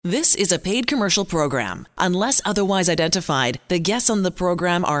This is a paid commercial program. Unless otherwise identified, the guests on the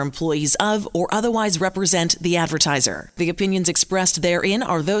program are employees of or otherwise represent the advertiser. The opinions expressed therein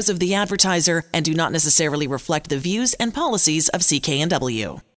are those of the advertiser and do not necessarily reflect the views and policies of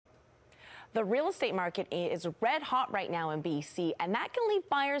CKNW. The real estate market is red hot right now in BC, and that can leave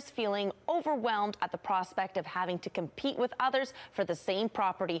buyers feeling overwhelmed at the prospect of having to compete with others for the same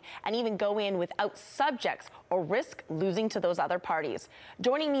property and even go in without subjects or risk losing to those other parties.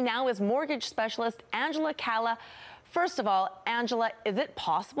 Joining me now is mortgage specialist Angela Calla. First of all, Angela, is it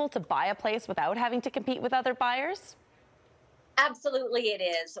possible to buy a place without having to compete with other buyers? Absolutely, it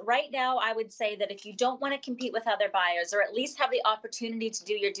is. Right now, I would say that if you don't want to compete with other buyers or at least have the opportunity to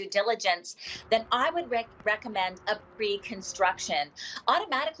do your due diligence, then I would recommend a pre-construction.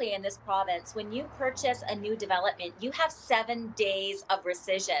 Automatically in this province, when you purchase a new development, you have 7 days of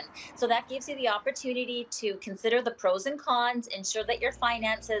rescission. So that gives you the opportunity to consider the pros and cons, ensure that your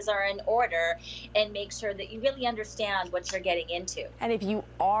finances are in order, and make sure that you really understand what you're getting into. And if you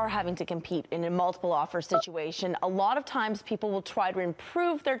are having to compete in a multiple offer situation, a lot of times people will try to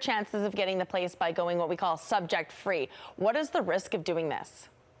improve their chances of getting the place by going what we call subject free. What is the risk of doing this?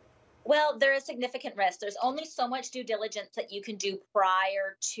 Well, there is significant risk. There's only so much due diligence that you can do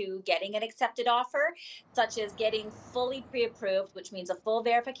prior to getting an accepted offer, such as getting fully pre-approved, which means a full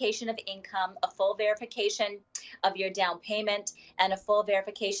verification of income, a full verification of your down payment, and a full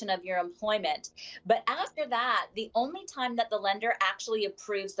verification of your employment. But after that, the only time that the lender actually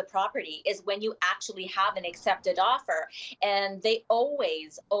approves the property is when you actually have an accepted offer. And they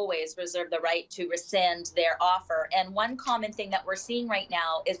always reserve the right to rescind their offer. And one common thing that we're seeing right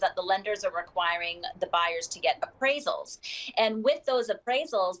now is that the lenders are requiring the buyers to get appraisals. And with those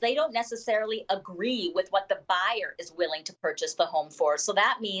appraisals, they don't necessarily agree with what the buyer is willing to purchase the home for. So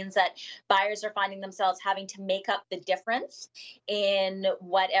that means that buyers are finding themselves having to make up the difference in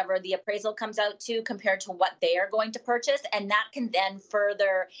whatever the appraisal comes out to compared to what they are going to purchase. And that can then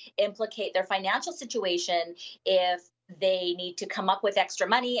further implicate their financial situation if they need to come up with extra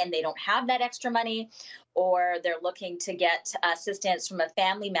money and they don't have that extra money, or they're looking to get assistance from a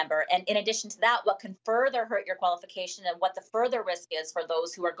family member. And in addition to that, what can further hurt your qualification and what the further risk is for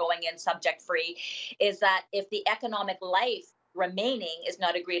those who are going in subject free is that if the economic life remaining is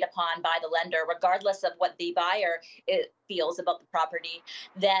not agreed upon by the lender, regardless of what the buyer feels about the property,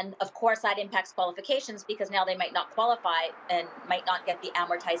 then of course that impacts qualifications because now they might not qualify and might not get the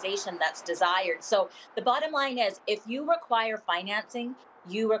amortization that's desired. So the bottom line is, if you require financing,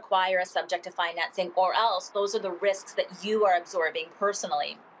 you require a subject to financing, or else those are the risks that you are absorbing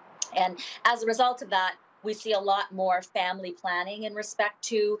personally. And as a result of that, we see a lot more family planning in respect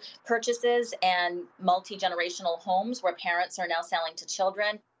to purchases and multi-generational homes where parents are now selling to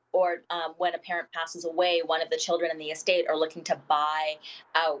children, or when a parent passes away, one of the children in the estate are looking to buy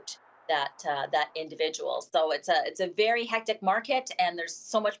out that individual. So it's a very hectic market, and there's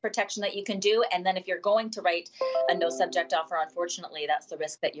so much protection that you can do. And then if you're going to write a no subject offer, unfortunately, that's the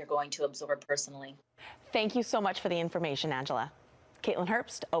risk that you're going to absorb personally. Thank you so much for the information, Angela. Caitlin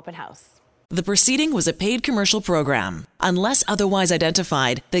Herbst, Open House. The proceeding was a paid commercial program. Unless otherwise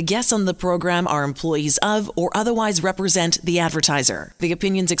identified, the guests on the program are employees of or otherwise represent the advertiser. The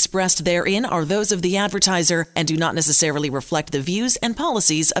opinions expressed therein are those of the advertiser and do not necessarily reflect the views and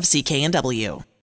policies of CKNW.